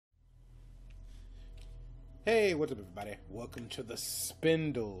Hey, what's up, everybody? Welcome to the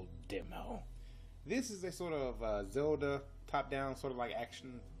Spindle demo. This is a sort of Zelda top-down, sort of like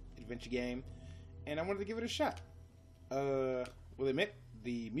action adventure game, and I wanted to give it a shot. Will admit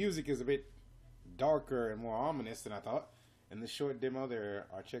the music is a bit darker and more ominous than I thought. In this short demo, there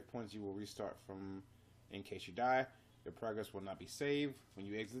are checkpoints you will restart from in case you die. Your progress will not be saved when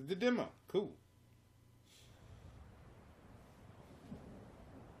you exit the demo. Cool.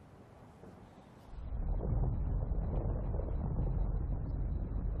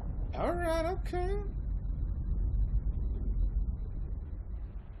 Alright, okay.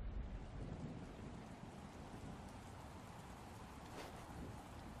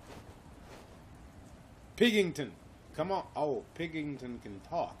 Piggington. Come on. Oh, Piggington can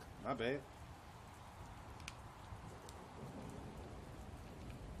talk. My bad.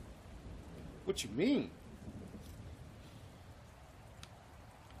 What you mean?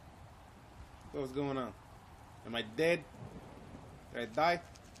 What's going on? Am I dead? Did I die?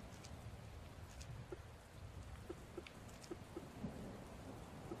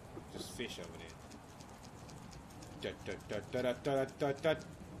 Just fish over there.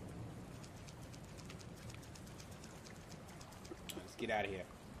 Let's get out of here.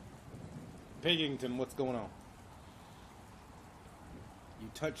 Piggington, what's going on? You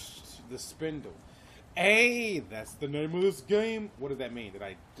touched the spindle. Hey, that's the name of this game. What does that mean? Did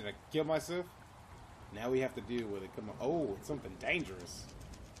I kill myself? Now we have to deal with it. Come on. Oh, it's something dangerous.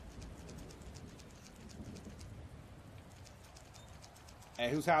 Hey,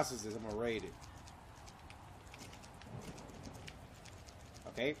 whose house is this? I'm gonna raid it.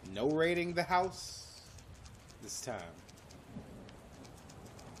 Okay, no raiding the house this time.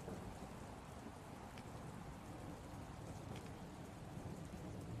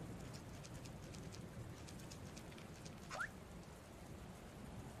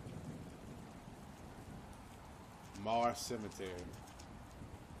 Mars Cemetery.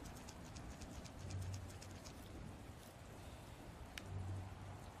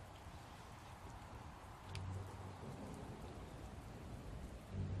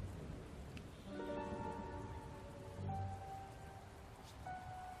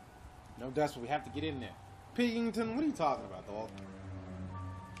 No, that's what we have to get in there. Piggington, what are you talking about, dog?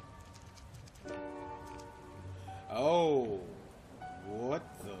 Oh, what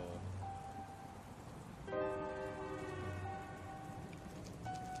the?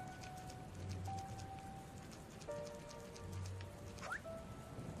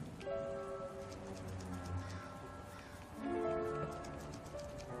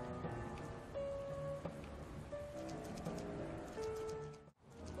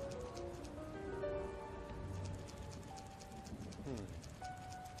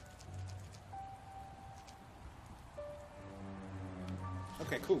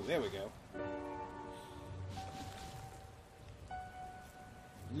 Okay, cool. There we go.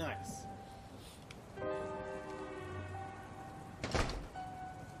 Nice.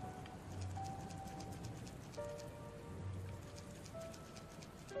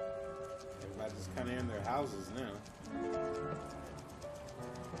 Everybody's just kind of in their houses now.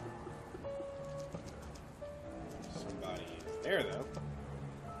 Somebody is there, though.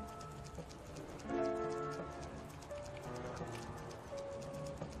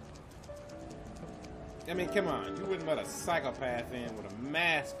 I mean, come on. You wouldn't let a psychopath in with a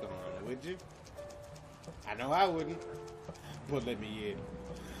mask on, would you? I know I wouldn't. But let me in.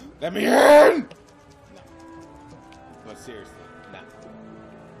 Let me in! No. But seriously, no.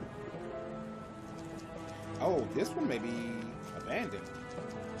 Oh, this one may be abandoned.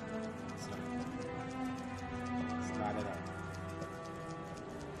 It's not. It's not at all.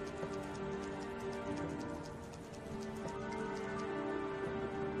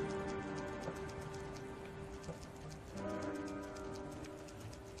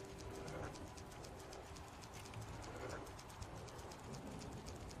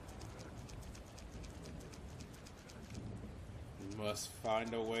 Must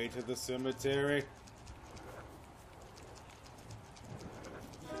find a way to the cemetery.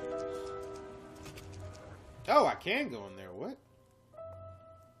 Oh, I can go in there. What?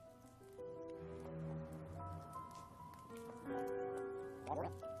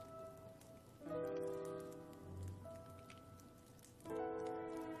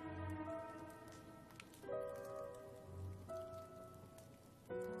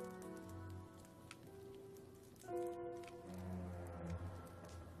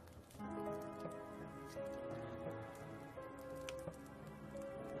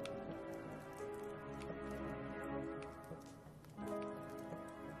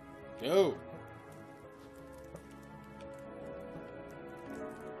 Go.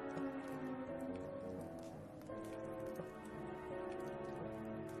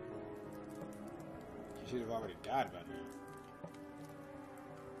 Should have already died by now.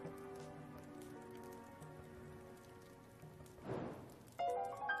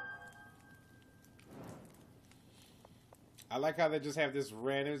 I like how they just have this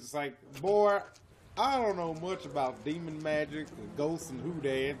random. It's like, boy, I don't know much about demon magic and ghosts and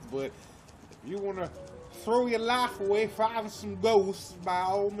hoodads, but if you want to throw your life away, find some ghosts by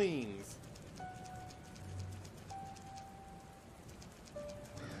all means.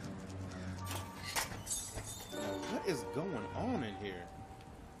 Now, what is going on in here?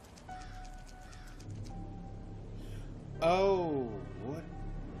 Oh, what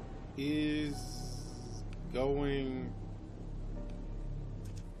is going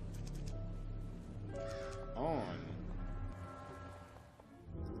on?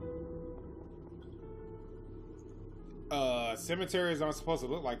 Cemeteries aren't supposed to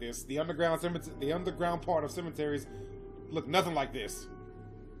look like this. The underground part of cemeteries look nothing like this.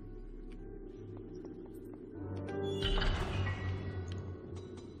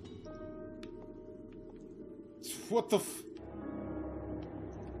 What the f...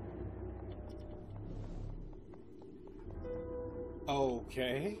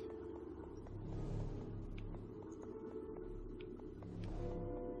 Okay.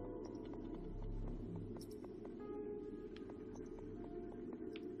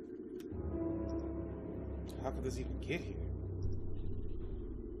 How could this even get here?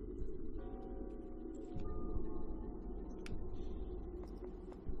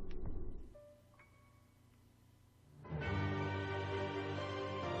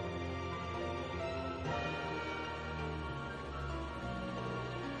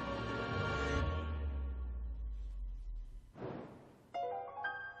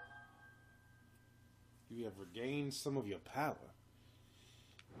 You have regained some of your power.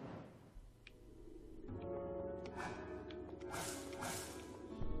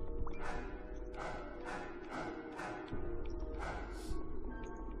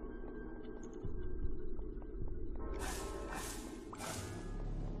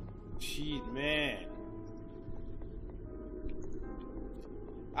 Man,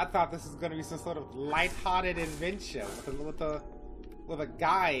 I thought this was gonna be some sort of light-hearted adventure with a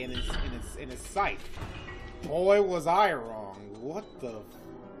guy in his sight. Boy, was I wrong. What the?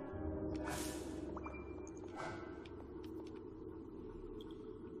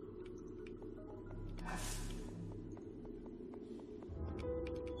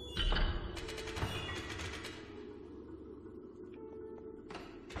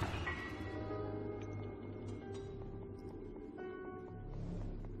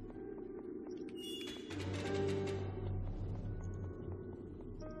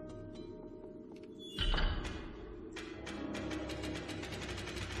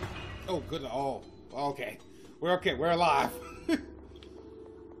 Oh, good. Oh, okay. We're okay. We're alive.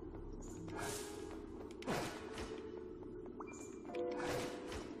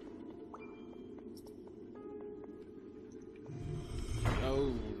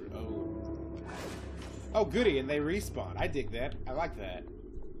 Oh, goody. And they respawn. I dig that. I like that.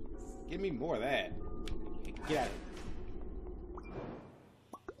 Give me more of that. Get out of here.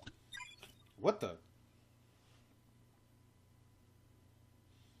 What the?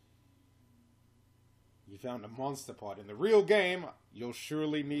 You found a monster part. In the real game, you'll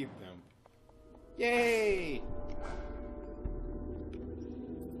surely need them. Yay!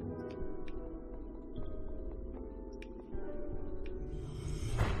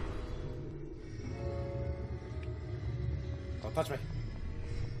 Don't touch me.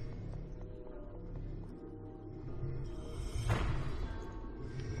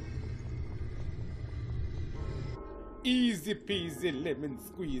 Easy peasy lemon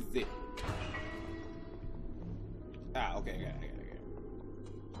squeezy. Ah, okay, okay.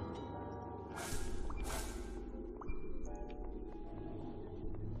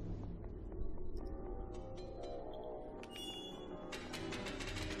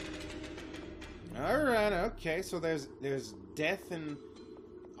 Alright, okay, so there's death and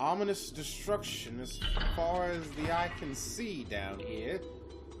ominous destruction as far as the eye can see down here.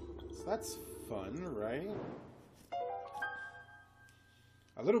 So that's fun, right?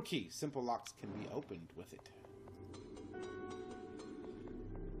 A little key. Simple locks can be opened with it.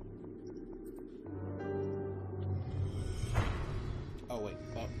 Oh, wait.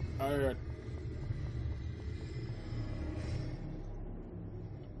 Oh, alright.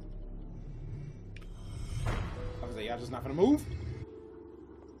 I was like, y'all just not gonna move?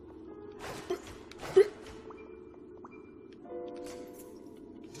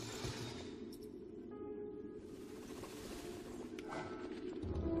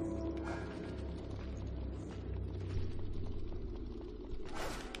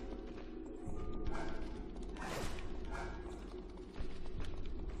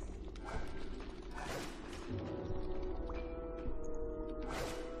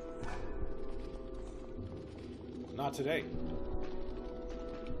 Not today.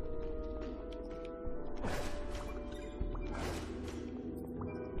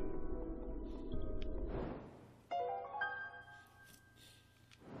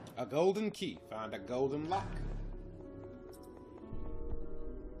 A golden key. Found a golden lock.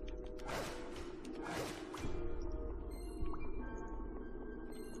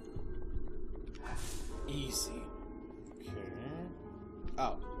 Easy. Okay.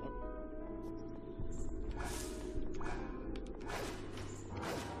 Oh.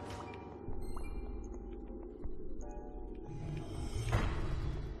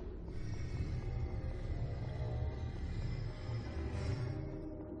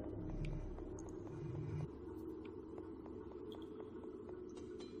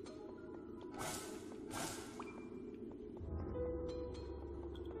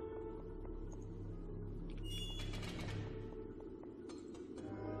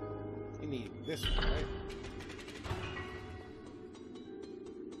 Need this one, right?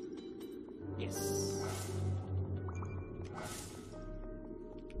 Yes.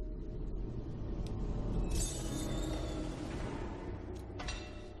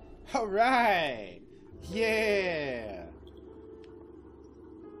 All right. Yeah.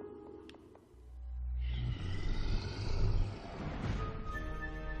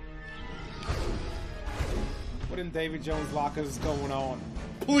 What in Davy Jones' lockers is going on?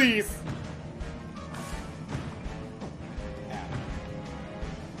 Please.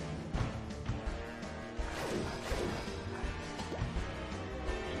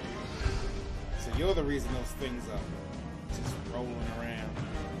 So you're the reason those things are just rolling around.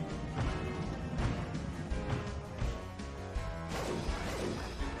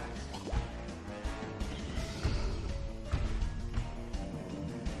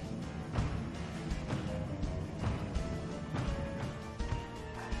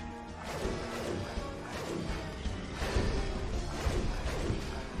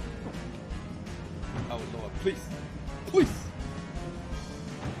 Oh Lord, please, please.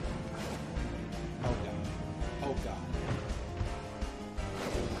 Oh God, oh God.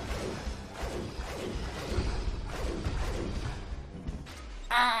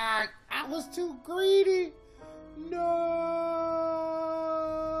 Ah, I was too greedy. No.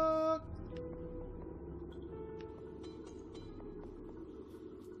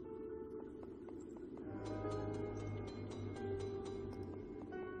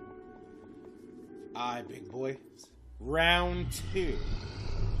 Alright, big boy. Round 2.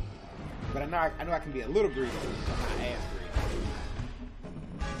 But I know I can be a little greedy, but not as greedy.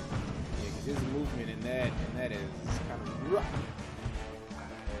 Yeah, because his movement in that is kind of rough.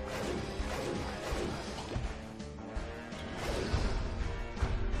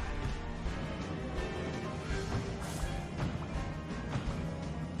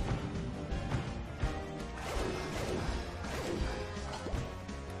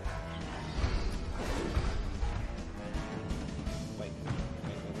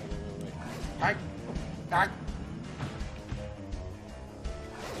 Hi. Hi.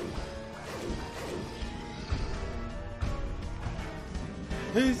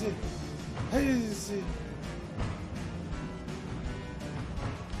 Who's it? Who's it?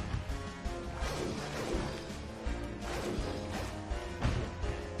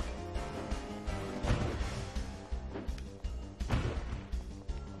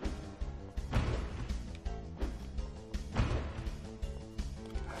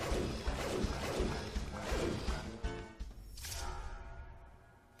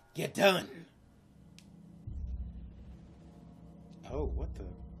 Get done. Oh, what the?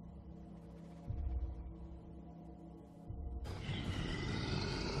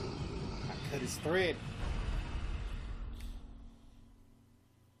 I cut his thread.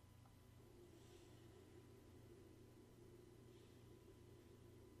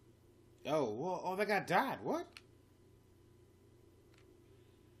 Oh, well, oh, that guy died. What?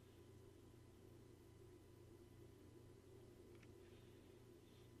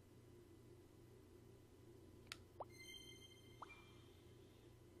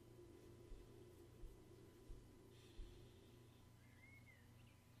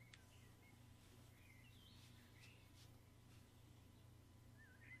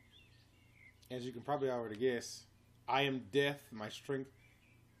 As you can probably already guess, I am death. My strength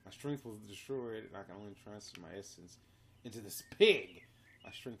was destroyed, and I can only transfer my essence into this pig.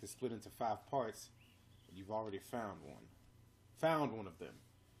 My strength is split into 5 parts, and you've already found one. Found one of them.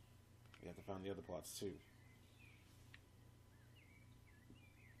 You have to find the other parts too.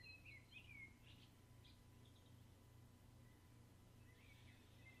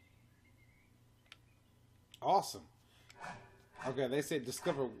 Awesome. Okay, they said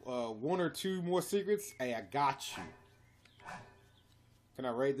discover one or two more secrets. Hey, I got you. Can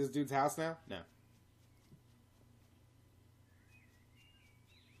I raid this dude's house now? No.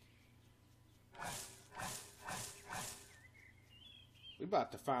 We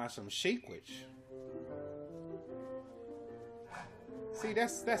about to find some Sheekwitch. See,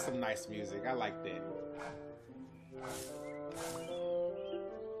 that's some nice music. I like that.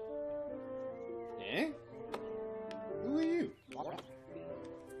 Eh? Who are you?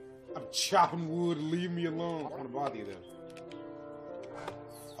 I'm chopping wood. Leave me alone. I don't want to bother you though.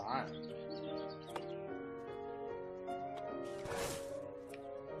 Fine.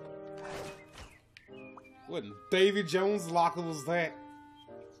 What in Davy Jones' locker was that?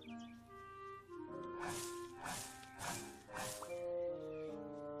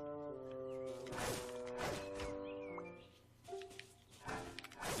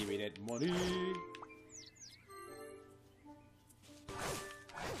 Give me that money.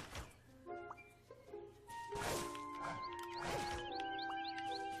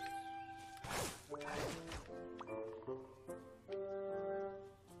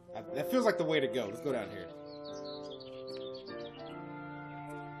 That feels like the way to go. Let's go down here.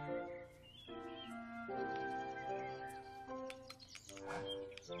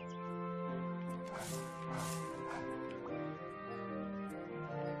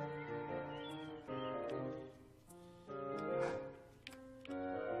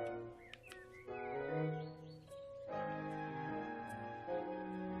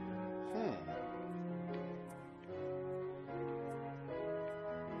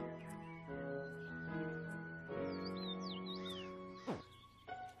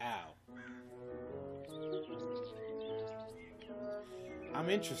 I'm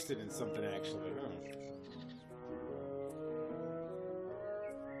interested in something actually.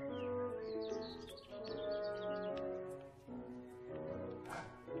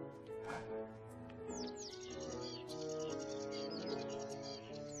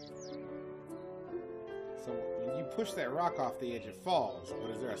 So when you push that rock off the edge, it falls. But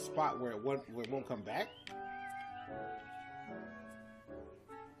is there a spot where it won't come back?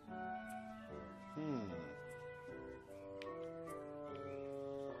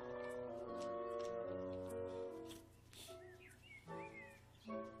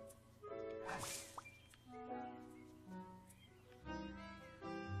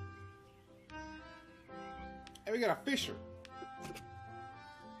 Hey, we got a fisher.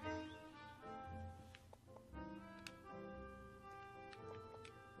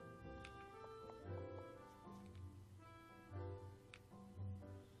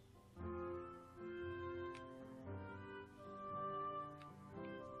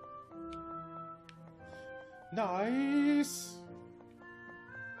 Nice.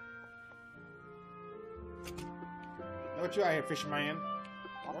 Know what you out here, fisherman?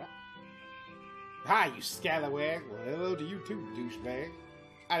 Hi, you scallywag. Well, hello to you too, douchebag.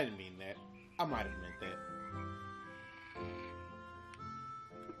 I didn't mean that. I might have meant that.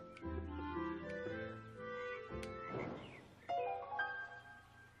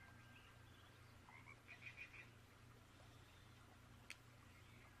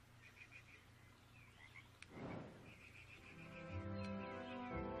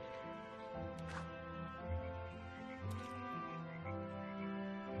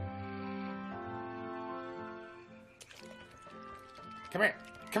 Come here.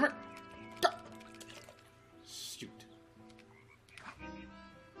 Come here. Go. Shoot. Come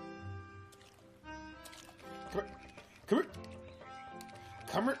here. Come here.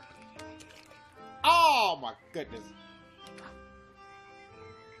 Come here. Oh my goodness.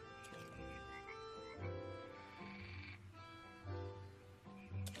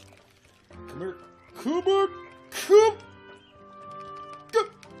 Come here. Come here. Come.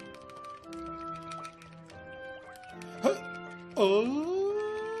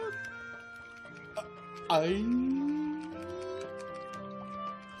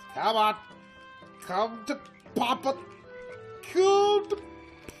 Come on. Come to Papa. Come to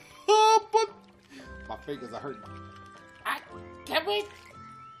Papa. My fingers are hurting. Come in.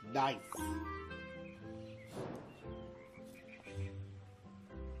 Nice.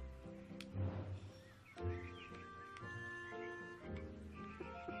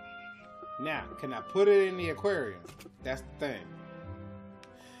 Now, can I put it in the aquarium? That's the thing.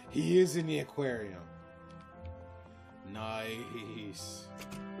 He is in the aquarium. Nice.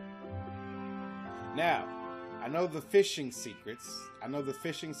 Now, I know the fishing secrets. Can I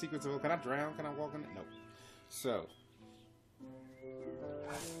drown? Can I walk in it? No. So.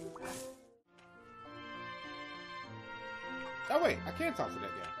 Oh wait, I can't talk to that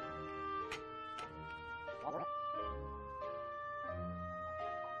guy.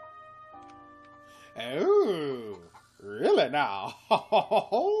 Oh, really now?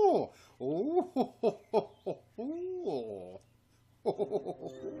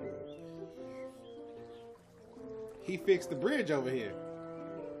 He fixed the bridge over here.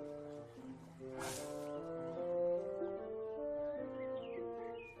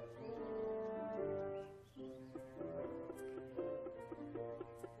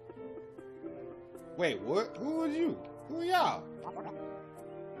 Wait, what? Who are you? Who are y'all?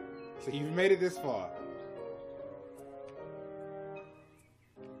 So you've made it this far.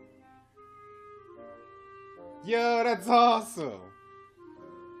 Yo, that's awesome.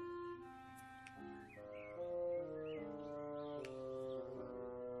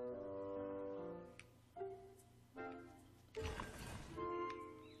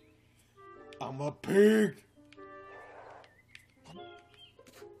 I'm a pig.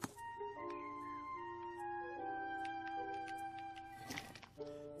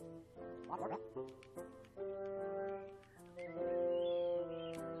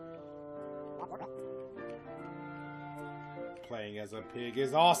 Playing as a pig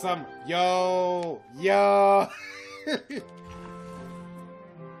is awesome. Yo, yo. Pig,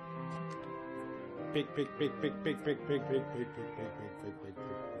 pig, pig, pig, pig, pig, pig, pig, pig, pig, pig, pig, pig,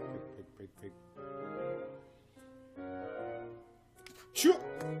 pig, pig, pig. Choo.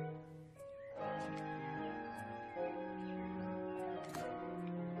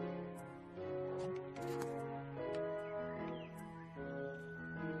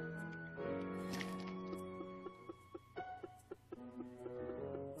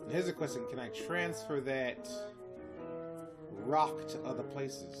 Here's a question. Can I transfer that rock to other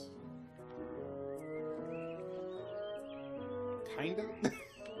places? Kinda?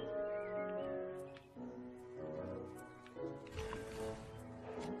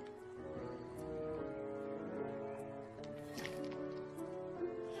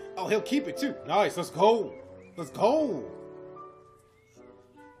 Oh, he'll keep it too. Nice, let's go. Let's go.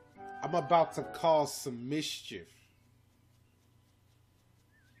 I'm about to cause some mischief.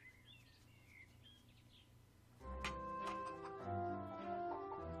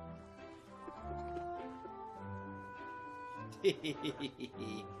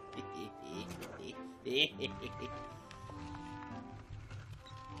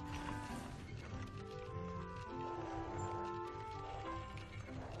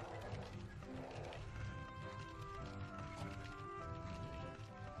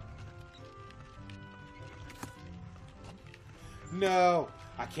 No,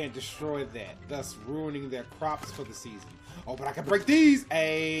 I can't destroy that, thus ruining their crops for the season. Oh, but I can break these!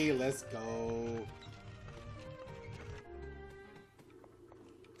 Hey, let's go.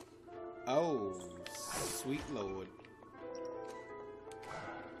 Oh, sweet lord.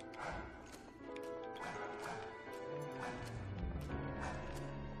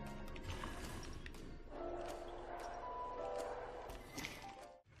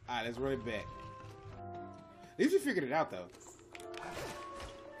 Alright, let's run it back. At least we figured it out, though.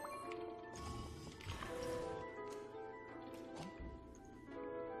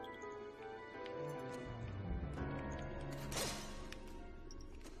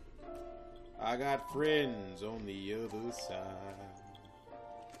 I got friends on the other side.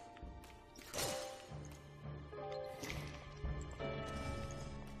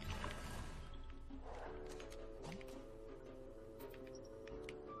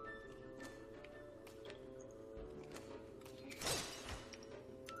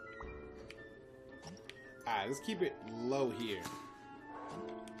 Alright, let's keep it low here.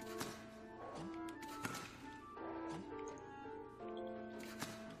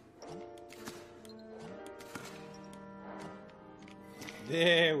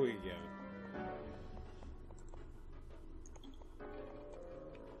 There we go.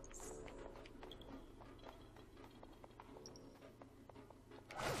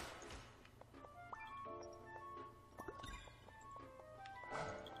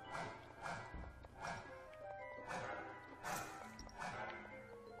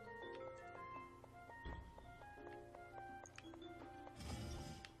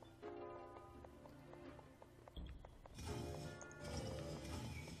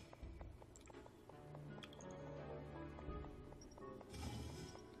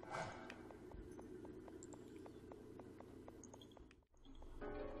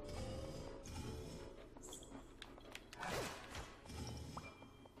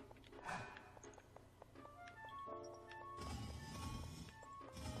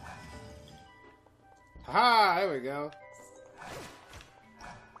 Ha! There we go.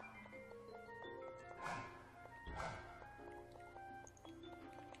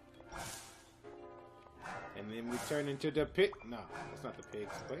 And then we turn into the pig. No, that's not the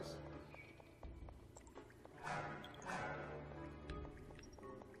pig's place.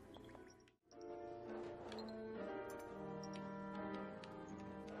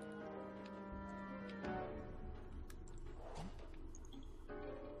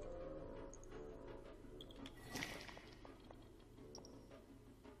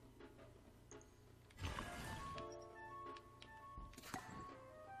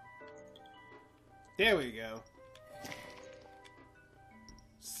 There we go.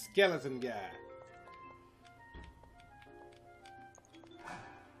 Skeleton guy.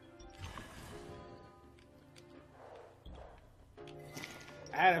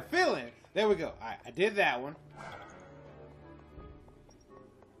 I had a feeling. There we go. Alright, I did that one.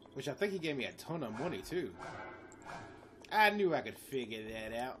 Which I think he gave me a ton of money too. I knew I could figure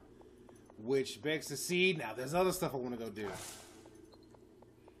that out. Which begs to see, now there's other stuff I want to go do.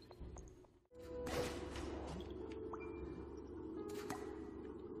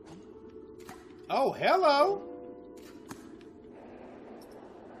 Oh, hello!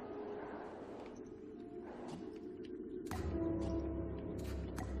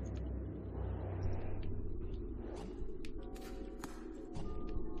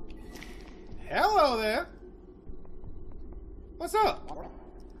 Hello there! What's up?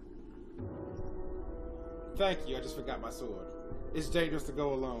 Thank you, I just forgot my sword. It's dangerous to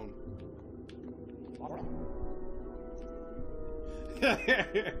go alone.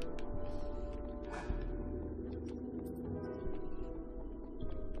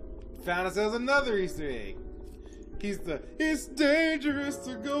 Found ourselves another Easter egg. It's dangerous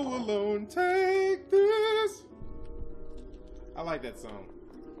to go alone. Take this. I like that song.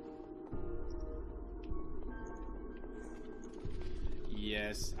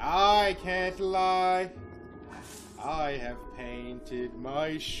 Yes, I can't lie. I have painted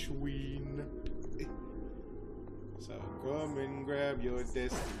my schween. So come and grab your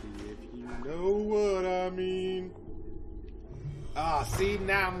destiny if you know what I mean. Ah, see,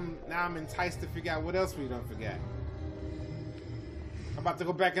 now I'm enticed to figure out what else we don't forget. I'm about to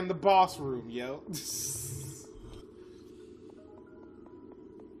go back in the boss room, yo.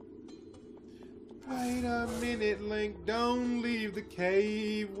 Wait a minute, Link, don't leave the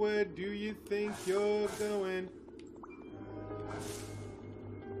cave. Where do you think you're going?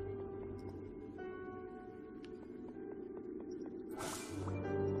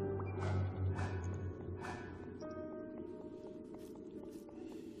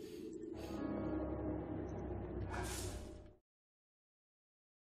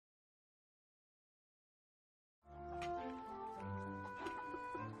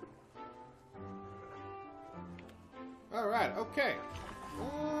 Alright, okay.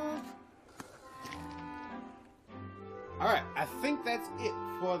 Alright, I think that's it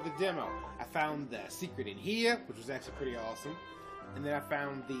for the demo. I found the secret in here, which was actually pretty awesome. And then I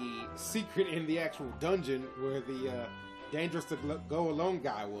found the secret in the actual dungeon where the dangerous to go alone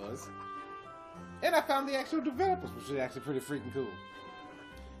guy was. And I found the actual developers, which is actually pretty freaking cool.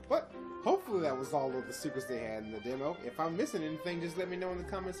 But hopefully that was all of the secrets they had in the demo. If I'm missing anything, just let me know in the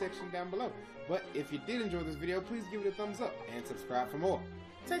comment section down below. But if you did enjoy this video, please give it a thumbs up and subscribe for more.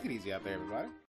 Take it easy out there, everybody.